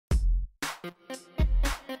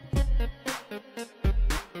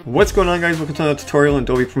What's going on, guys? Welcome to another tutorial in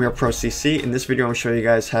Adobe Premiere Pro CC. In this video, I'm going to show you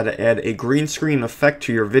guys how to add a green screen effect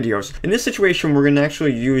to your videos. In this situation, we're going to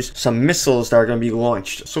actually use some missiles that are going to be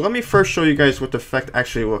launched. So let me first show you guys what the effect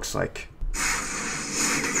actually looks like.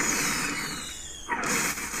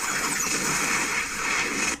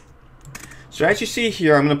 So as you see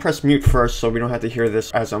here, I'm going to press mute first so we don't have to hear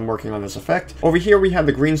this as I'm working on this effect. Over here we have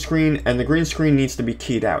the green screen, and the green screen needs to be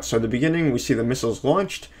keyed out. So at the beginning we see the missiles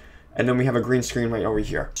launched, and then we have a green screen right over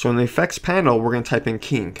here. So in the effects panel, we're going to type in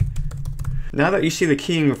keying. Now that you see the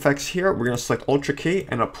keying effects here, we're going to select Ultra Key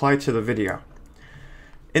and apply to the video.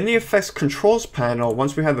 In the effects controls panel,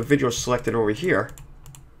 once we have the video selected over here,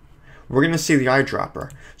 we're going to see the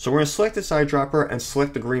eyedropper. So we're going to select this eyedropper and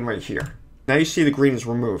select the green right here. Now you see the green is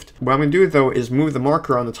removed. What I'm going to do though is move the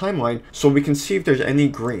marker on the timeline so we can see if there's any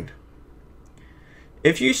green.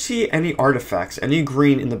 If you see any artifacts, any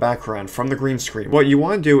green in the background from the green screen, what you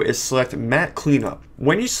want to do is select Matte Cleanup.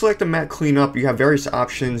 When you select the Matte Cleanup, you have various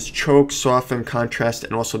options: choke, soften, contrast,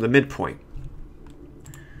 and also the midpoint.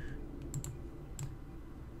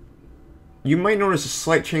 You might notice a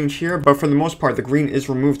slight change here, but for the most part, the green is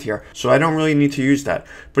removed here, so I don't really need to use that.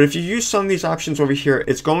 But if you use some of these options over here,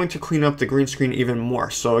 it's going to clean up the green screen even more.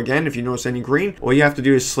 So again, if you notice any green, all you have to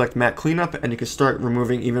do is select Matte Cleanup, and you can start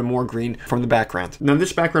removing even more green from the background. Now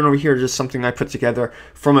this background over here is just something I put together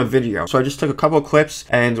from a video. So I just took a couple of clips,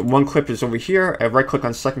 and one clip is over here. I right click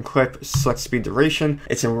on second clip, select speed duration.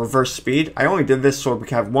 It's in reverse speed. I only did this so we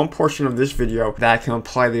can have one portion of this video that I can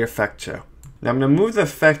apply the effect to. Now I'm going to move the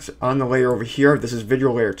effect on the layer over here. This is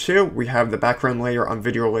video layer 2. We have the background layer on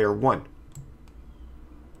video layer 1.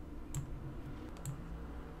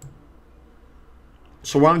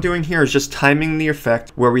 So what I'm doing here is just timing the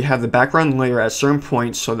effect where we have the background layer at certain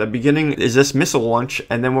points. So the beginning is this missile launch,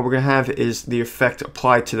 and then what we're going to have is the effect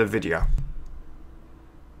applied to the video.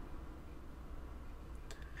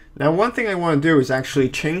 Now one thing I want to do is actually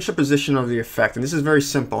change the position of the effect, and this is very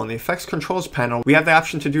simple. In the effects controls panel, we have the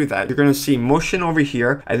option to do that. You're going to see motion over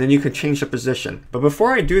here, and then you can change the position. But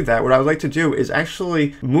before I do that, what I would like to do is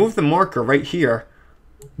actually move the marker right here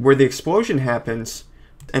where the explosion happens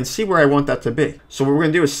and see where I want that to be. So what we're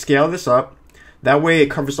going to do is scale this up. That way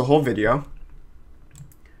it covers the whole video.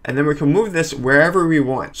 And then we can move this wherever we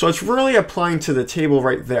want. So it's really applying to the table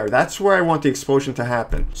right there. That's where I want the explosion to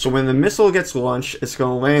happen. So when the missile gets launched, it's going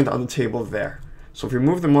to land on the table there. So if we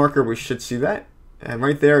move the marker, we should see that. And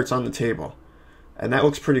right there, it's on the table. And that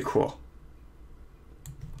looks pretty cool.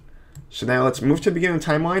 So now let's move to the beginning of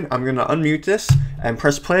the timeline. I'm going to unmute this and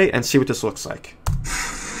press play and see what this looks like.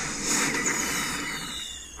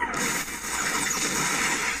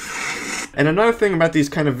 And another thing about these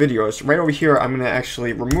kind of videos, right over here, I'm going to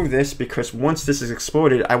actually remove this because once this is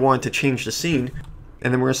exploded, I want to change the scene.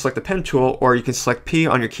 And then we're going to select the pen tool, or you can select P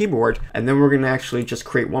on your keyboard. And then we're going to actually just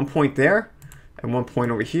create one point there and one point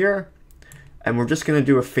over here. And we're just going to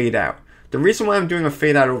do a fade out. The reason why I'm doing a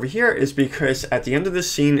fade out over here is because at the end of this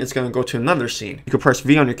scene, it's going to go to another scene. You can press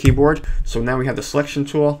V on your keyboard. So now we have the selection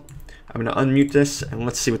tool. I'm going to unmute this and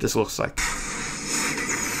let's see what this looks like.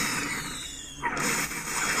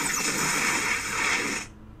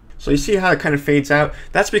 So you see how it kind of fades out?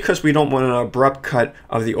 That's because we don't want an abrupt cut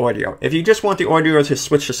of the audio. If you just want the audio to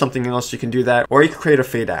switch to something else, you can do that, or you can create a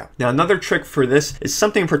fade out. Now another trick for this is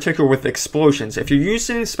something in particular with explosions. If you're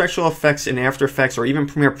using special effects in After Effects or even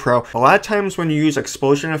Premiere Pro, a lot of times when you use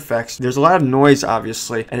explosion effects, there's a lot of noise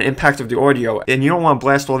obviously, and impact of the audio, and you don't want to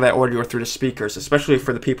blast all that audio through the speakers, especially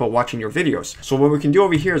for the people watching your videos. So what we can do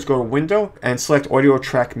over here is go to Window and select Audio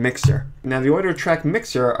Track Mixer. Now the Audio Track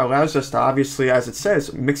Mixer allows us to obviously, as it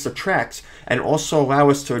says, mix the tracks and also allow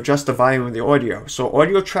us to adjust the volume of the audio. So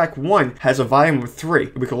Audio Track 1 has a volume of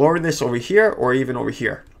 3. We can lower this over here or even over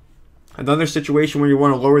here. Another situation where you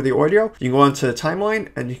want to lower the audio, you can go onto the timeline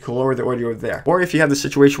and you can lower the audio there. Or if you have the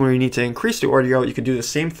situation where you need to increase the audio, you can do the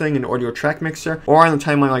same thing in Audio Track Mixer or on the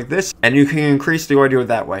timeline like this, and you can increase the audio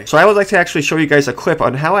that way. So I would like to actually show you guys a clip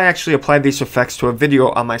on how I actually applied these effects to a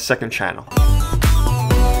video on my second channel.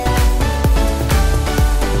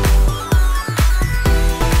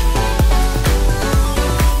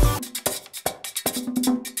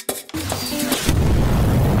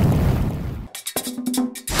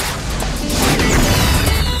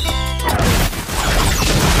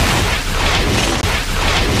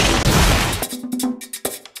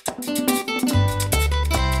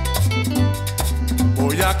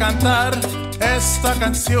 Cantar esta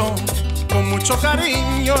canción con mucho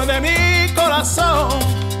cariño de mi corazón.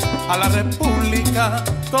 a la República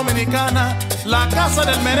Dominicana, la casa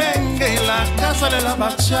del merengue y la casa de la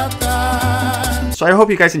bachata. So I hope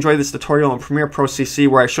you guys enjoyed this tutorial on Premiere Pro CC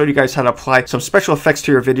where I showed you guys how to apply some special effects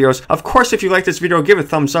to your videos. Of course, if you like this video, give it a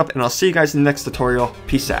thumbs up, and I'll see you guys in the next tutorial.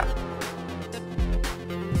 Peace out.